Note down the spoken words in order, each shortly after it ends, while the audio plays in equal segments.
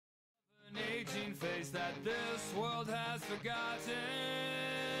face that this world has forgotten.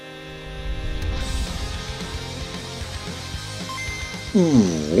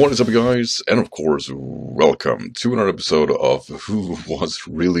 What is up, guys? And of course, welcome to another episode of Who Was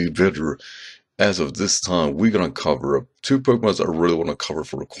Really Better. As of this time, we're gonna cover two Pokemon I really want to cover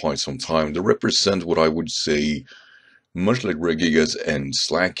for quite some time. They represent what I would say, much like Regigigas and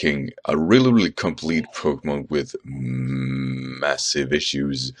Slacking, a really complete Pokemon with massive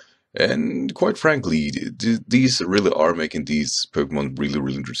issues. And quite frankly, these really are making these Pokemon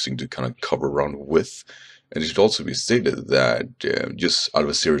really interesting to kind of cover around with. And it should also be stated that just out of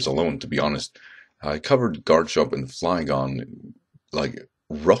a series alone, to be honest, I covered Garchomp and Flygon like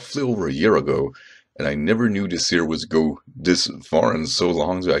roughly over a year ago, and I never knew this year was go this far and so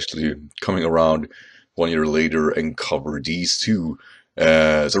long. So actually coming around 1 year later and cover these two.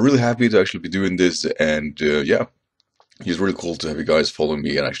 So really happy to actually be doing this, and yeah, it's really cool to have you guys follow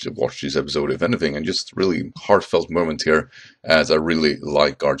me and actually watch this episode, if anything, and just really heartfelt moment here, as I really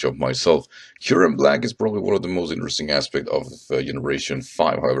like Garchomp myself. Kyurem Black is probably one of the most interesting aspects of Generation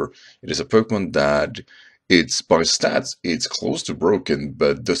 5, however. It is a Pokemon that it's by stats, it's close to broken,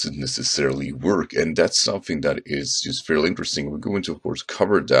 but doesn't necessarily work, and that's something that is just fairly interesting. We're going to, of course,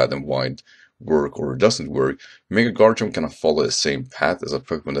 cover that and why it work or doesn't work. Mega Garchomp kind of follow the same path as a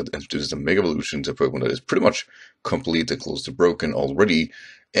Pokemon that introduces a Mega Evolution to a Pokemon that is pretty much complete and close to broken already,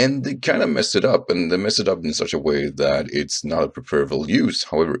 and they kind of messed it up, and they messed it up in such a way that it's not a preferable use.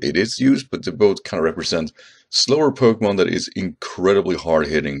 However, it is used, but they both kind of represent slower Pokemon that is incredibly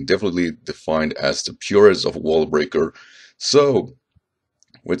hard-hitting, definitely defined as the purest of Wall Breaker. So,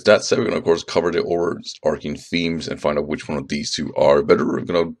 with that said, we're going to, of course, cover the overarching themes and find out which one of these two are better. We're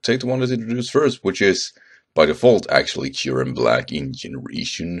going to take the one that's introduced first, which is, by default, actually Kyurem Black in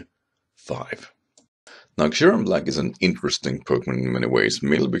Generation 5. Now, Kyurem Black is an interesting Pokemon in many ways,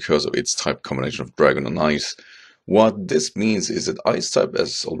 mainly because of its type combination of Dragon and Ice. What this means is that Ice type,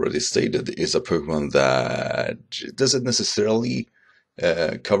 as already stated, is a Pokemon that doesn't necessarily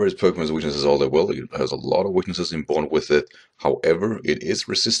covers Pokemon's weaknesses all that well. It has a lot of weaknesses inborn with it. However, it is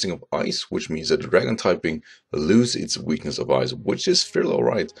resisting of ice, which means that the Dragon typing loses its weakness of ice, which is fairly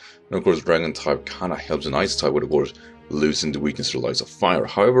alright. And of course, Dragon type kind of helps an Ice type with, of course, losing the weakness to the likes of Fire.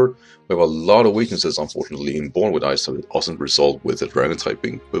 However, we have a lot of weaknesses, unfortunately, inborn with Ice type that doesn't resolve with the Dragon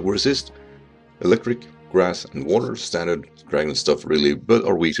typing, but we resist Electric, Grass, and Water, standard Dragon stuff really, but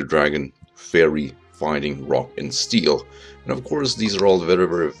are weak to Dragon, Fairy, Fighting, Rock, and Steel. And of course, these are all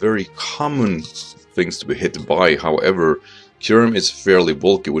very common things to be hit by. However, Kyurem is fairly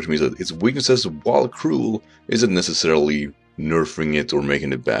bulky, which means that its weaknesses, while cruel, isn't necessarily nerfing it or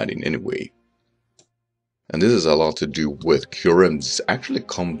making it bad in any way. And this has a lot to do with Kyurem's actually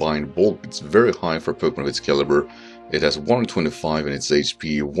combined bulk. It's very high for a Pokemon of its caliber. It has 125 in its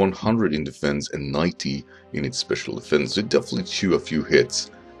HP, 100 in defense, and 90 in its special defense. So it definitely chew a few hits.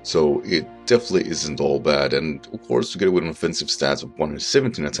 So it definitely isn't all bad, and of course together with an offensive stats of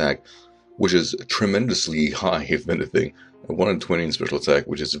 117 attack, which is tremendously high if anything, and 120 in special attack,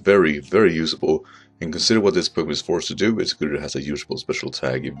 which is very usable, and consider what this Pokemon is forced to do, it's good it has a usable special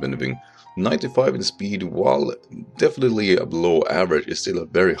attack if anything. 95 in speed, while definitely below average, is still a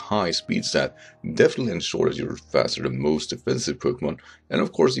very high speed stat, definitely ensures you're faster than most defensive Pokemon, and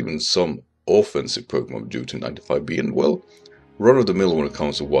of course even some offensive Pokemon due to 95 being, well, run of the mill when it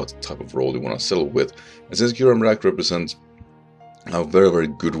comes to what type of role you want to settle with. And since Kyurem Black represents a very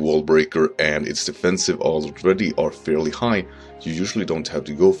good wall breaker and its defensive already are fairly high, you usually don't have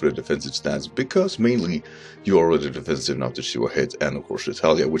to go for the defensive stats because mainly you are already defensive enough to show a hit and of course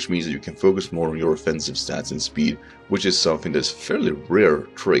Retaliate, which means that you can focus more on your offensive stats and speed, which is something that's fairly rare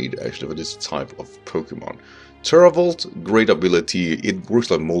trade actually for this type of Pokemon. Terravolt, great ability. It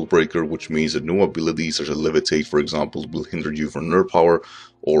works like Mold Breaker, which means that no abilities such as Levitate, for example, will hinder you from nerf power,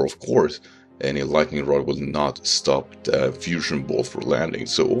 or of course, any Lightning Rod will not stop the Fusion Ball for landing.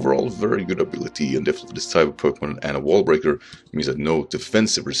 So overall, very good ability, and definitely this type of Pokemon, and a Wall Breaker means that no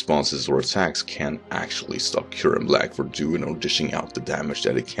defensive responses or attacks can actually stop Kyurem Black for doing or dishing out the damage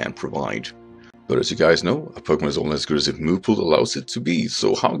that it can provide. But as you guys know, a Pokemon is only as good as its move pool allows it to be,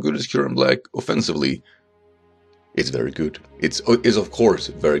 so how good is Kyurem Black offensively? It's very good. It's of course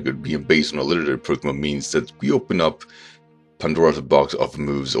very good. Being based on a legendary Pokemon means that we open up Pandora's box of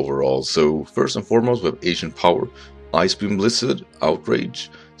moves overall. So first and foremost, we have Ancient Power, Ice Beam Blizzard,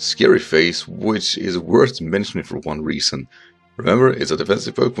 Outrage, Scary Face, which is worth mentioning for one reason. Remember, it's a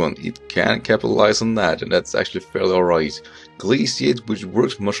defensive Pokemon. It can capitalize on that, and that's actually fairly alright. Glaciate, which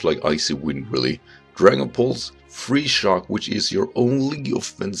works much like Icy Wind really. Dragon Pulse, Free Shock, which is your only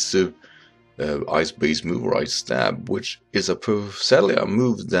offensive ice-based move or ice stab, which is sadly a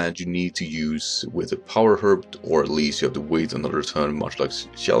move that you need to use with a power herb, or at least you have to wait another turn, much like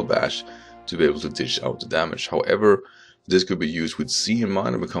Shell Bash, to be able to dish out the damage. However, this could be used with C in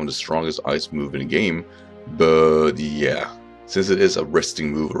mind and become the strongest ice move in the game, but yeah, since it is a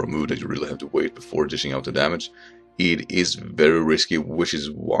resting move or a move that you really have to wait before dishing out the damage, it is very risky, which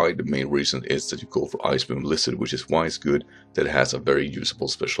is why the main reason is that you go for Ice Beam listed, which is why it's good that it has a very usable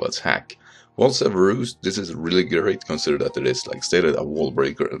special attack. While Severus, this is really great, consider that it is, like stated, a wall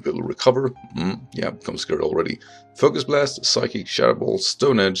breaker and will recover. Yeah, becomes scared already. Focus Blast, Psychic, Shadow Ball,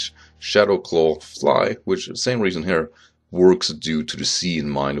 Stone Edge, Shadow Claw, Fly, which, same reason here, works due to the C in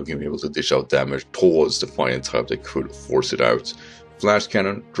mind of being able to dish out damage towards the fighting type that could force it out. Flash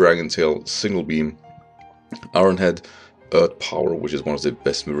Cannon, Dragon Tail, Single Beam, Iron Head, Earth Power, which is one of the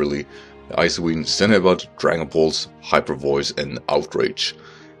best really, Ice Wind, Cenobot, Dragon Pulse, Hyper Voice, and Outrage.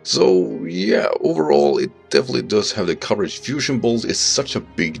 So yeah, overall it definitely does have the coverage. Fusion Bolt is such a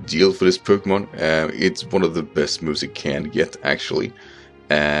big deal for this Pokemon. It's one of the best moves it can get actually,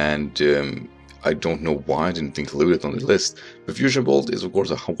 and I don't know why I didn't include it on the list. But Fusion Bolt is of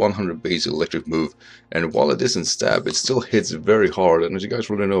course a 100 base electric move, and while it isn't stab, it still hits very hard. And as you guys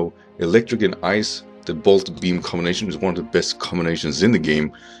really know, electric and ice, the Bolt Beam combination is one of the best combinations in the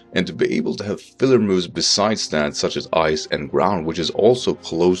game, and to be able to have filler moves besides that, such as Ice and Ground, which is also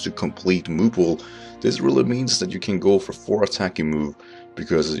close to complete move pool, this really means that you can go for 4 attacking move,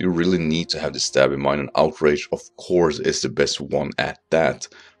 because you really need to have the stab in mind, and Outrage of course is the best one at that.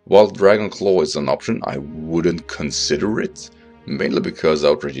 While Dragon Claw is an option, I wouldn't consider it, mainly because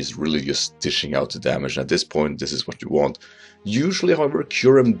Outrage is really just dishing out the damage, and at this point this is what you want. Usually, however,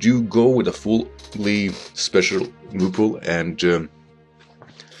 Kyurem do go with a fully special move pool, and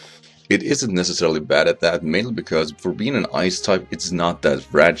it isn't necessarily bad at that, mainly because for being an ice type, it's not that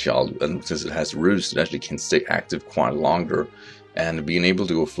fragile, and since it has roots, it actually can stay active quite longer, and being able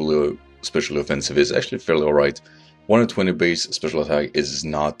to go fully specially offensive is actually fairly alright. 120 base special attack is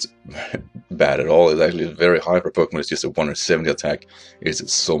not bad at all. It's actually very high for Pokemon. It's just a 170 attack.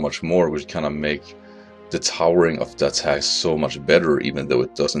 It's so much more, which kind of make the towering of the attack so much better, even though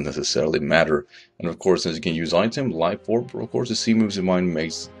it doesn't necessarily matter. And of course, since you can use item, Life Orb, of course the C moves in mind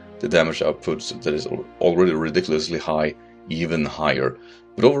makes the damage output that is already ridiculously high even higher.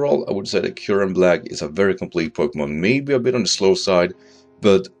 But overall, I would say that Kyurem Black is a very complete Pokemon, maybe a bit on the slow side,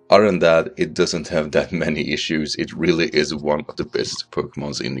 but other than that, it doesn't have that many issues. It really is one of the best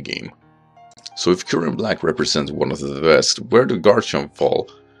Pokemons in the game. So if Kyurem Black represents one of the best, where do Garchomp fall?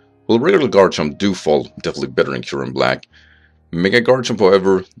 Well, regular Garchomp do fall definitely better in Kyurem Black. Mega Garchomp,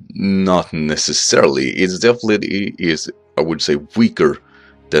 however, not necessarily. It definitely is, I would say, weaker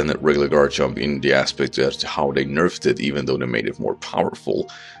than regular Garchomp in the aspect as to how they nerfed it, even though they made it more powerful.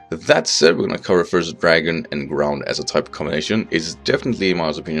 That said, we're going to cover first Dragon and Ground as a type combination. It's definitely, in my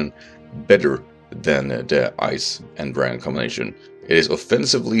opinion, better than the Ice and Dragon combination. It is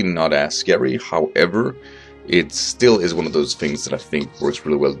offensively not as scary, however, it still is one of those things that I think works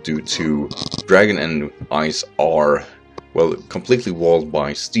really well due to Dragon and Ice are, well, completely walled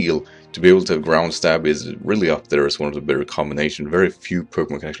by Steel. To be able to have Ground Stab is really up there as one of the better combinations. Very few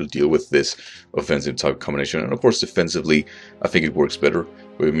Pokemon can actually deal with this offensive type combination. And of course, defensively, I think it works better.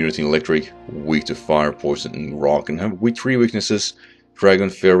 With Immunity and Electric, weak to Fire, Poison, and Rock, and have weak 3 weaknesses. Dragon,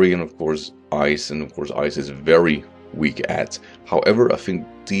 Fairy, and of course Ice. And of course Ice is very weak at. However, I think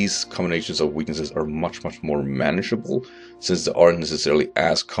these combinations of weaknesses are much more manageable, since they aren't necessarily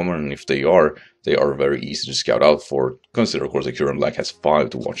as common, and if they are very easy to scout out for. Consider, of course, that Kyurem Black has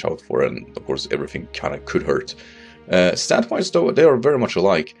 5 to watch out for, and of course everything kind of could hurt. Stat-wise though, they are very much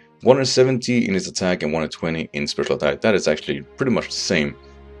alike. 170 in its attack and 120 in special attack. That is actually pretty much the same.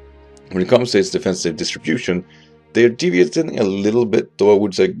 When it comes to its defensive distribution, they are deviating a little bit, though I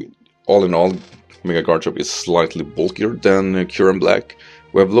would say all in all, Mega Garchomp is slightly bulkier than Kyurem Black.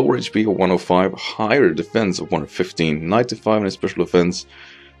 We have lower HP of 105, higher defense of 115, 95 in its special defense.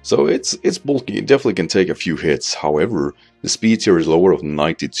 So it's bulky, it definitely can take a few hits. However, the speed tier is lower of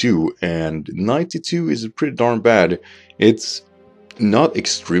 92, and 92 is pretty darn bad. It's not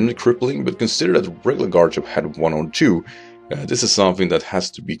extremely crippling, but consider that regular Garchomp had 102. This is something that has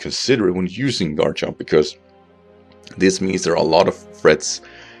to be considered when using Garchomp, because this means there are a lot of threats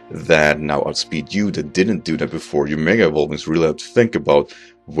that now outspeed you that didn't do that before. Your Mega Evolvings really have to think about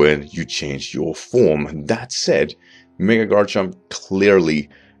when you change your form. That said, Mega Garchomp clearly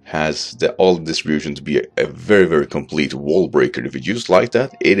has all the distribution to be a very complete wall breaker. If it's used like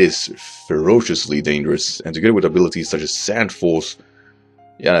that, it is ferociously dangerous, and together with abilities such as Sand Force,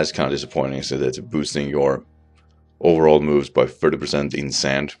 yeah, that's kind of disappointing, so that's boosting your overall moves by 30% in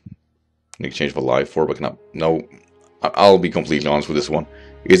sand. in exchange for life for, but no, I'll be completely honest with this one.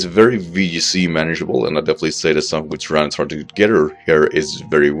 It's very VGC manageable, and I definitely say that something with Tyranitar hard together here is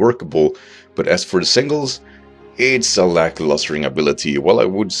very workable. But as for the singles, it's a lacklustering ability. While I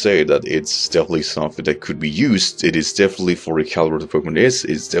would say that it's definitely something that could be used, it is definitely, for the caliber the Pokemon is,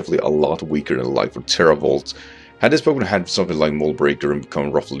 it's definitely a lot weaker than like for Terravolt. Had this Pokemon had something like Mold Breaker and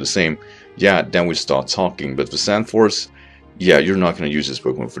become roughly the same, yeah, then we'd start talking. But for Sandforce, yeah, you're not going to use this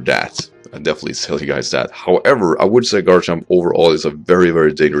Pokemon for that. I definitely tell you guys that. However, I would say Garchomp overall is a very,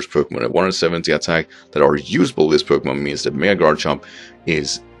 very dangerous Pokemon. At 170 attack that are usable with this Pokemon means that Mega Garchomp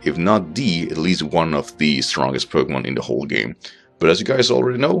is, if not at least one of the strongest Pokemon in the whole game. But as you guys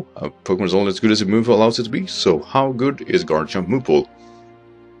already know, a Pokemon is only as good as the move allows it to be. So how good is Garchomp move pool?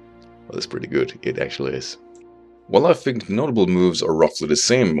 Well, it's pretty good. It actually is. While I think notable moves are roughly the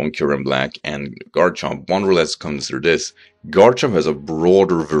same on Kyurem Black and Garchomp, one rule let's consider this. Garchomp has a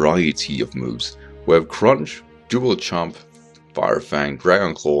broader variety of moves. We have Crunch, Dual Chomp, Fire Fang,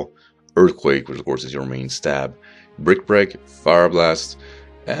 Dragon Claw, Earthquake, which of course is your main stab, Brick Break, Fire Blast,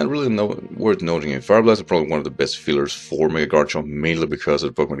 and really worth noting, Fire Blast is probably one of the best fillers for Mega Garchomp, mainly because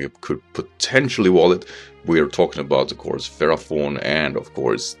of the Pokemon you could potentially wall it. We are talking about, of course, Ferrothorn and, of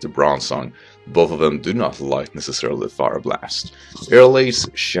course, the Bronzong. Both of them do not like necessarily Fire Blast. Air Lace,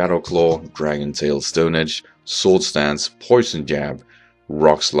 Shadow Claw, Dragon Tail, Stone Edge, Sword Stance, Poison Jab,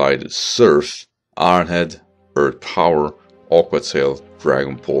 Rock Slide, Surf, Iron Head, Earth Power, Aqua Tail,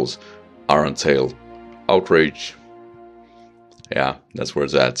 Dragon Pulse, Iron Tail, Outrage. Yeah, that's where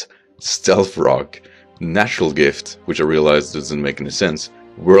it's at. Stealth Rock, Natural Gift, which I realize doesn't make any sense,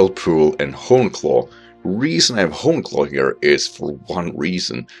 Whirlpool, and Hone Claw. Reason I have Hone Claw here is for one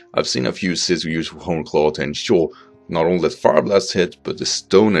reason. I've seen a few Sids who use Hone Claw to ensure not only that Fire Blast hit, but the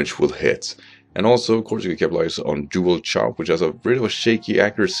Stone Edge will hit. And also, of course, you can capitalize on Dual Chomp, which has a bit of a shaky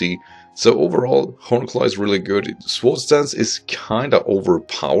accuracy. So overall, Hone Claw is really good. Sword Stance is kinda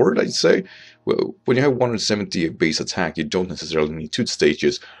overpowered, I'd say. Well, when you have 170 base attack, you don't necessarily need 2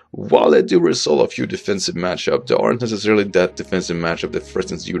 stages. While they do resolve a few defensive matchups, there aren't necessarily that defensive matchup that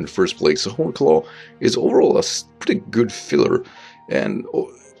threatens you in the first place. So Hone Claw is overall a pretty good filler. And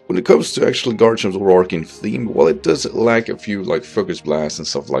when it comes to actually Garchomp's overarching theme, while it does lack a few like Focus Blast and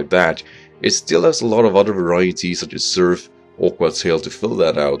stuff like that, it still has a lot of other varieties such as Surf, Aqua Tail to fill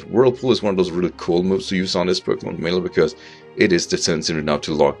that out. Whirlpool is one of those really cool moves to use on this Pokemon, mainly because it is defensive enough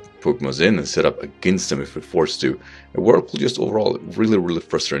to lock Pokemons in and set up against them if we're forced to. And Whirlpool just overall really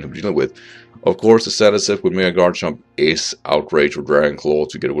frustrating to deal with. Of course, the status set with Mega Garchomp is Outrage or Dragon Claw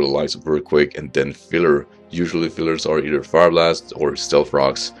together with the likes of Earthquake and then filler. Usually fillers are either Fire Blast or Stealth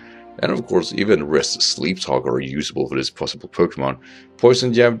Rocks. And of course, even Rest Sleep Talk are usable for this possible Pokemon.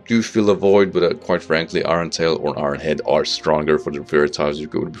 Poison Jab do fill a void, but quite frankly, Iron Tail or Iron Head are stronger for the very types you're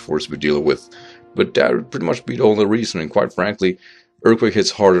going to be forced to deal with. But that would pretty much be the only reason, and quite frankly, Earthquake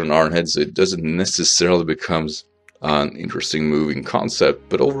hits harder than Iron Head, so it doesn't necessarily become an interesting moving concept.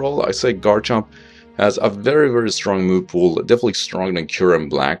 But overall, I say Garchomp has a very strong move pool, definitely stronger than Kyurem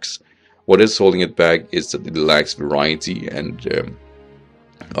Black's. What is holding it back is that it lacks variety, and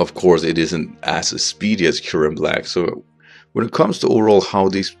of course, it isn't as speedy as Kyurem Black. So when it comes to overall how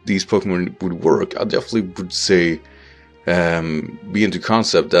these Pokemon would work, I definitely would say be into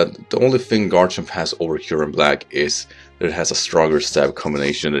concept that the only thing Garchomp has over Kyurem Black is that it has a stronger stab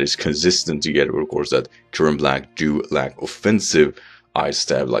combination that is consistent together. Of course, that Kyurem Black do lack offensive ice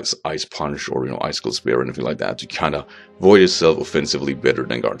stab like Ice Punch or Icicle Spear or anything like that to kind of void itself offensively better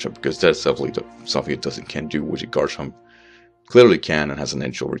than Garchomp, because that's definitely something it can't do, which Garchomp clearly can and has an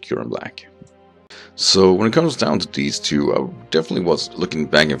edge over Kyurem Black. So when it comes down to these two, I definitely was looking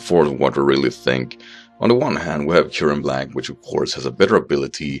back and forth on what I really think. On the one hand, we have Kyurem Black, which of course has a better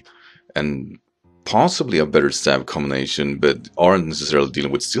ability and possibly a better stab combination, but aren't necessarily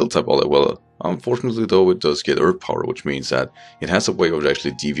dealing with Steel type all that well. Unfortunately though, it does get Earth Power, which means that it has a way of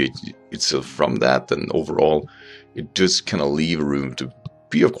actually deviate itself from that, and overall it does kind of leave room to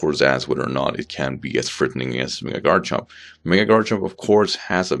be of course asked whether or not it can be as threatening as Mega Garchomp. Mega Garchomp of course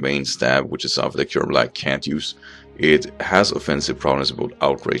has a main stab, which is something that Kyurem Black can't use. It has offensive prowess about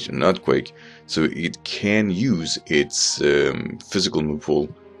Outrage and Earthquake, so it can use its physical move pool,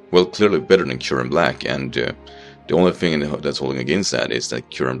 well, clearly better than Kyurem Black, and the only thing that's holding against that is that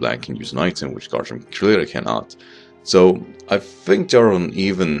Kyurem Black can use Nightingale, which Garchomp clearly cannot. So I think they're on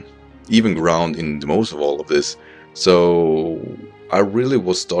even ground in the most of all of this. So I really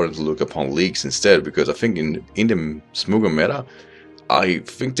was starting to look upon leagues instead, because I think in the Smogon meta, I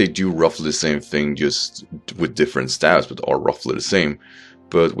think they do roughly the same thing, just with different stabs, but are roughly the same.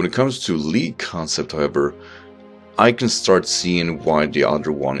 But when it comes to league concept, however, I can start seeing why the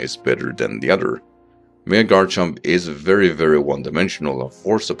other one is better than the other. Mega Garchomp is very, very one-dimensional and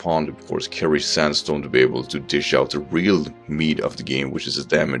forced upon to, of course, carry Sandstone to be able to dish out the real meat of the game, which is its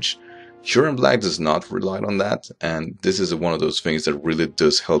damage. Kyurem Black does not rely on that, and this is one of those things that really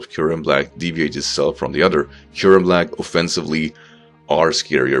does help Kyurem Black deviate itself from the other. Kyurem Black offensively are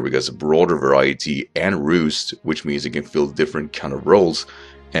scarier because a broader variety and roost, which means it can fill different kind of roles,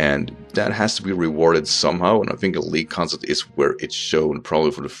 and that has to be rewarded somehow, and I think Elite Concept is where it's shown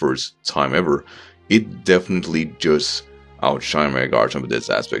probably for the first time ever. It definitely just outshines Mega Garchomp in this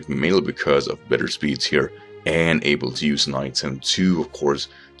aspect, mainly because of better speeds here and able to use an item to, of course,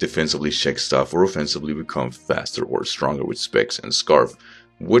 defensively check stuff or offensively become faster or stronger with Specs and Scarf,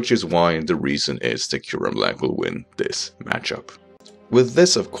 which is why the reason is that Kyurem Black will win this matchup. With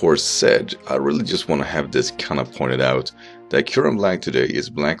this, of course, said, I really just want to have this kind of pointed out, that Kyurem Black today is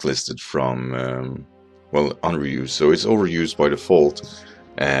blacklisted from, well, underused, so it's overused by default.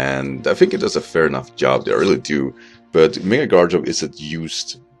 And I think it does a fair enough job there, I really do. But Mega Garchomp isn't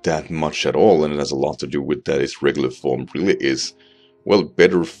used that much at all, and it has a lot to do with that its regular form really is, well,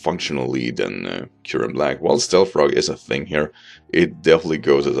 better functionally than Kyurem Black. While Stealth Rock is a thing here, it definitely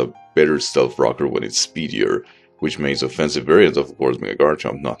goes as a better Stealth Rocker when it's speedier, which makes offensive variants of course Mega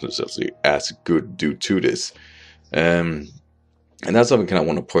Garchomp not necessarily as good due to this. And that's something I kind of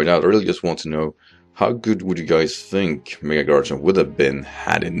want to point out. I really just want to know, how good would you guys think Mega Garchomp would have been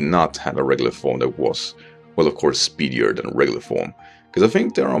had it not had a regular form that was, well, of course, speedier than a regular form? Because I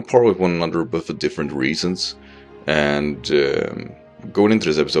think they're on par with one another, but for different reasons. And going into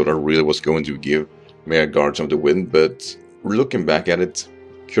this episode, I really was going to give Mega Garchomp the win, but looking back at it,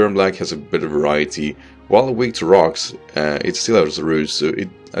 Kyurem Black has a bit of variety. While weak to rocks, it still has a roost, so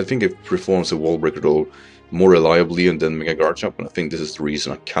I think it performs a wall breaker though more reliably than Mega Garchomp, and I think this is the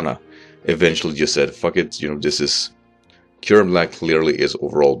reason I kinda eventually just said, fuck it, you know, this is... Kyurem Black clearly is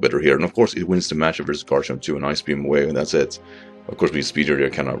overall better here, and of course it wins the matchup versus Garchomp too, an Ice Beam away, and that's it. Of course being speedier there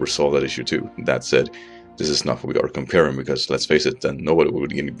kind of resolve that issue too. That said, this is not what we are comparing, because let's face it, then nobody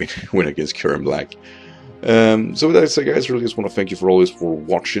would win against Kyurem Black. So with that said, guys, really just want to thank you for always for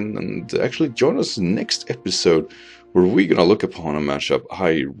watching, and actually join us next episode where we're gonna look upon a matchup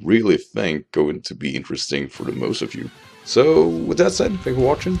I really think going to be interesting for the most of you. So with that said, thank you for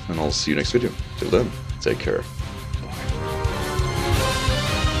watching, and I'll see you next video. Till then, take care.